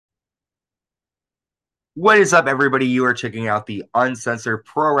What is up, everybody? You are checking out the Uncensored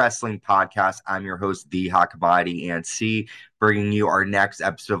Pro Wrestling Podcast. I'm your host, The Hot Commodity and C, bringing you our next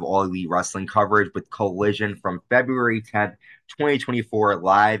episode of All Elite Wrestling coverage with Collision from February 10th, 2024,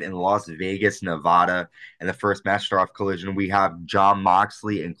 live in Las Vegas, Nevada. And the first match start off Collision, we have Jon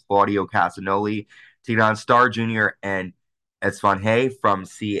Moxley and Claudio Castagnoli taking on Star Jr. and Esfanjay from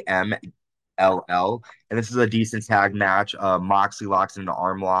CMLL. And this is a decent tag match. Moxley locks in an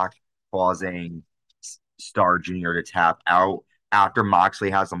arm lock, causing Star Jr. to tap out after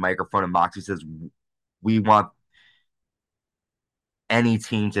Moxley has the microphone, and Moxley says, "We want any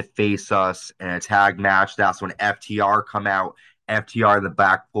team to face us in a tag match." That's when FTR come out. FTR and the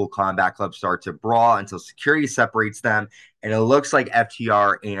Blackpool Combat Club start to brawl until security separates them, and it looks like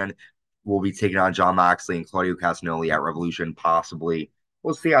FTR and will be taking on Jon Moxley and Claudio Castagnoli at Revolution, possibly.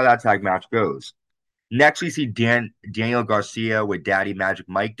 We'll see how that tag match goes. Next, we see Daniel Garcia with Daddy Magic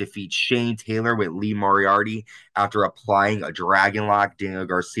Mike defeat Shane Taylor with Lee Moriarty after applying a Dragon Lock. Daniel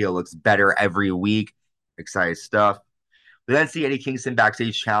Garcia looks better every week. Exciting stuff. We then see Eddie Kingston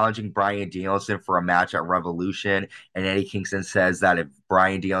backstage challenging Bryan Danielson for a match at Revolution. And Eddie Kingston says that if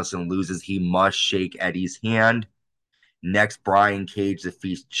Bryan Danielson loses, he must shake Eddie's hand. Next, Brian Cage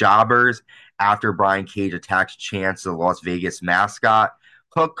defeats Jobbers after Brian Cage attacks Chance, the Las Vegas mascot.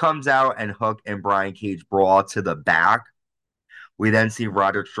 Hook comes out, and Hook and Brian Cage brawl to the back. We then see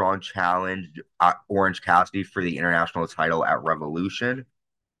Roderick Strong challenge Orange Cassidy for the international title at Revolution.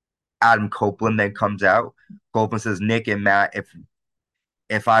 Adam Copeland then comes out. Copeland says, "Nick and Matt,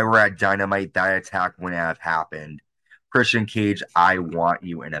 if I were at Dynamite, that attack wouldn't have happened. Christian Cage, I want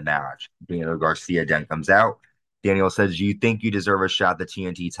you in a match." Daniel Garcia then comes out. Daniel says, "You think you deserve a shot at the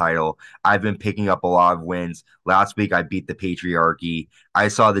TNT title? I've been picking up a lot of wins. Last week, I beat the Patriarchy. I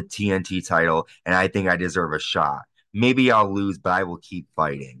saw the TNT title, and I think I deserve a shot. Maybe I'll lose, but I will keep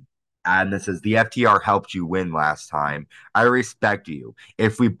fighting." And says, "The FTR helped you win last time. I respect you.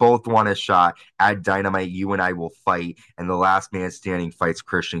 If we both want a shot at Dynamite, you and I will fight, and the last man standing fights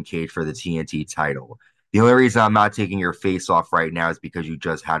Christian Cage for the TNT title. The only reason I'm not taking your face off right now is because you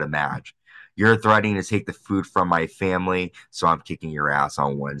just had a match. You're threatening to take the food from my family, so I'm kicking your ass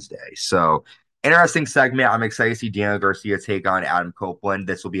on Wednesday." So, interesting segment. I'm excited to see Daniel Garcia take on Adam Copeland.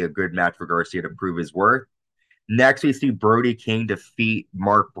 This will be a good match for Garcia to prove his worth. Next, we see Brody King defeat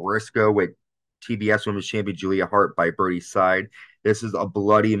Mark Briscoe with TBS Women's Champion Julia Hart by Brody's side. This is a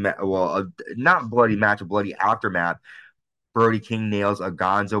bloody, not bloody match, a bloody aftermath. Brody King nails a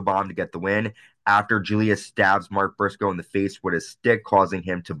gonzo bomb to get the win after Julia stabs Mark Briscoe in the face with a stick, causing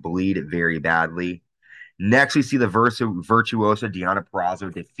him to bleed very badly. Next, we see the Virtuosa Deonna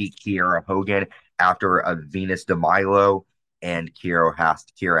Purrazzo defeat Kiera Hogan after a Venus de Milo, and Kiera has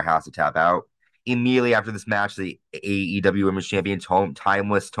to tap out. Immediately after this match, the AEW Women's Champion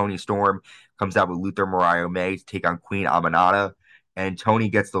Timeless Toni Storm comes out with Luther Mariah May to take on Queen Aminata, and Toni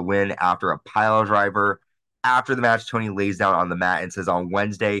gets the win after a pile driver. After the match, Toni lays down on the mat and says on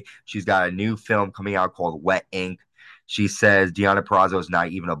Wednesday she's got a new film coming out called Wet Ink. She says Deonna Purrazzo is not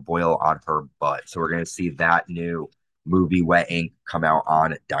even a boil on her butt. So we're going to see that new movie Wet Ink come out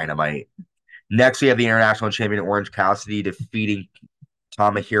on Dynamite. Next, we have the international champion Orange Cassidy defeating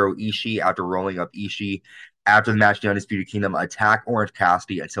Tomahiro Ishii after rolling up Ishii. After the match, the Undisputed Kingdom attack Orange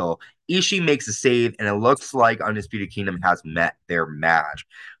Cassidy until Ishii makes a save, and it looks like Undisputed Kingdom has met their match.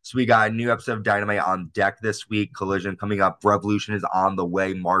 So we got a new episode of Dynamite on deck this week. Collision coming up. Revolution is on the way.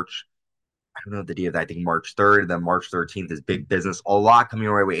 I don't know the date of that. I think March 3rd. Then March 13th is Big Business. A lot coming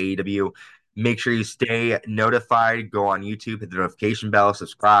your way with AEW. Make sure you stay notified. Go on YouTube, hit the notification bell,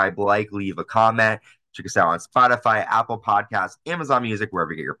 subscribe, like, leave a comment. Check us out on Spotify, Apple Podcasts, Amazon Music,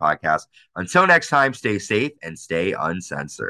 wherever you get your podcasts. Until next time, stay safe and stay uncensored.